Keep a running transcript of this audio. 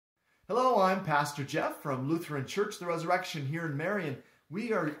Hello, I'm Pastor Jeff from Lutheran Church, the Resurrection here in Marion.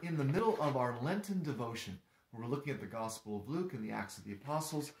 We are in the middle of our Lenten devotion, where we're looking at the Gospel of Luke and the Acts of the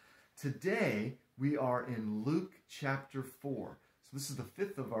Apostles. Today, we are in Luke chapter 4. So this is the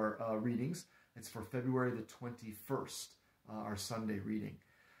fifth of our readings. It's for February the 21st, our Sunday reading.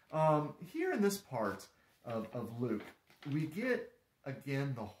 Here in this part of Luke, we get,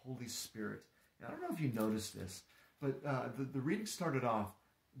 again, the Holy Spirit. And I don't know if you noticed this, but the reading started off,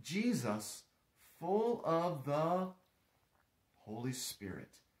 Jesus, full of the Holy Spirit,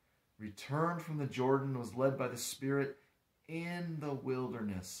 returned from the Jordan, was led by the Spirit in the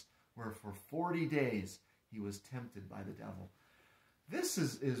wilderness, where for 40 days he was tempted by the devil. This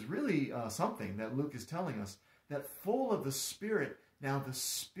is really something that Luke is telling us, that full of the Spirit, now the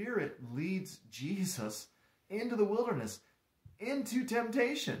Spirit leads Jesus into the wilderness, into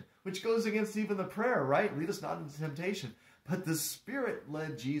temptation, which goes against even the prayer, right? Lead us not into temptation. But the Spirit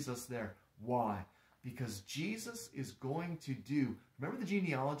led Jesus there. Why? Because Jesus is going to do, remember the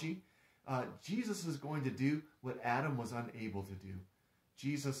genealogy? Jesus is going to do what Adam was unable to do.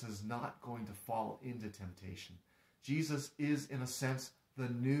 Jesus is not going to fall into temptation. Jesus is, in a sense, the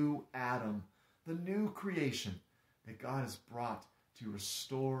new Adam, the new creation that God has brought to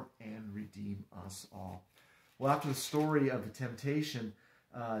restore and redeem us all. Well, after the story of the temptation,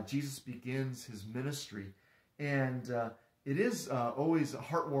 Jesus begins his ministry, and it is always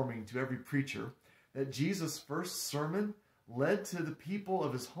heartwarming to every preacher that Jesus' first sermon led to the people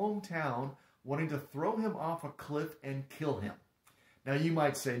of his hometown wanting to throw him off a cliff and kill him. Now you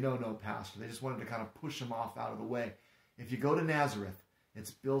might say, no, Pastor, they just wanted to kind of push him off out of the way. If you go to Nazareth,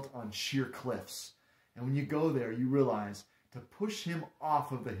 it's built on sheer cliffs. And when you go there, you realize to push him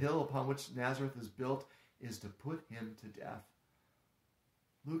off of the hill upon which Nazareth is built is to put him to death.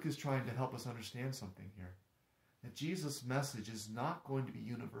 Luke is trying to help us understand something here. That Jesus' message is not going to be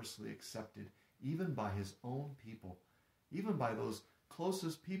universally accepted, even by his own people, even by those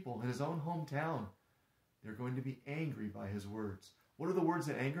closest people in his own hometown. They're going to be angry by his words. What are the words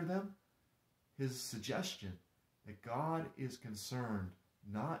that anger them? His suggestion that God is concerned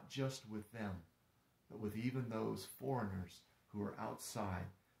not just with them, but with even those foreigners who are outside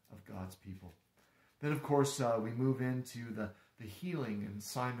of God's people. Then, of course, we move into the healing in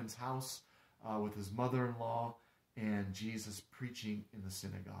Simon's house with his mother-in-law, and Jesus preaching in the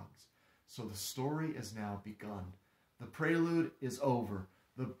synagogues. So the story is now begun. The prelude is over.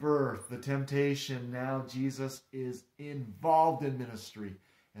 The birth, the temptation, now Jesus is involved in ministry,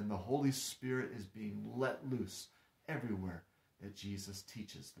 and the Holy Spirit is being let loose everywhere that Jesus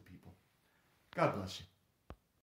teaches the people. God bless you.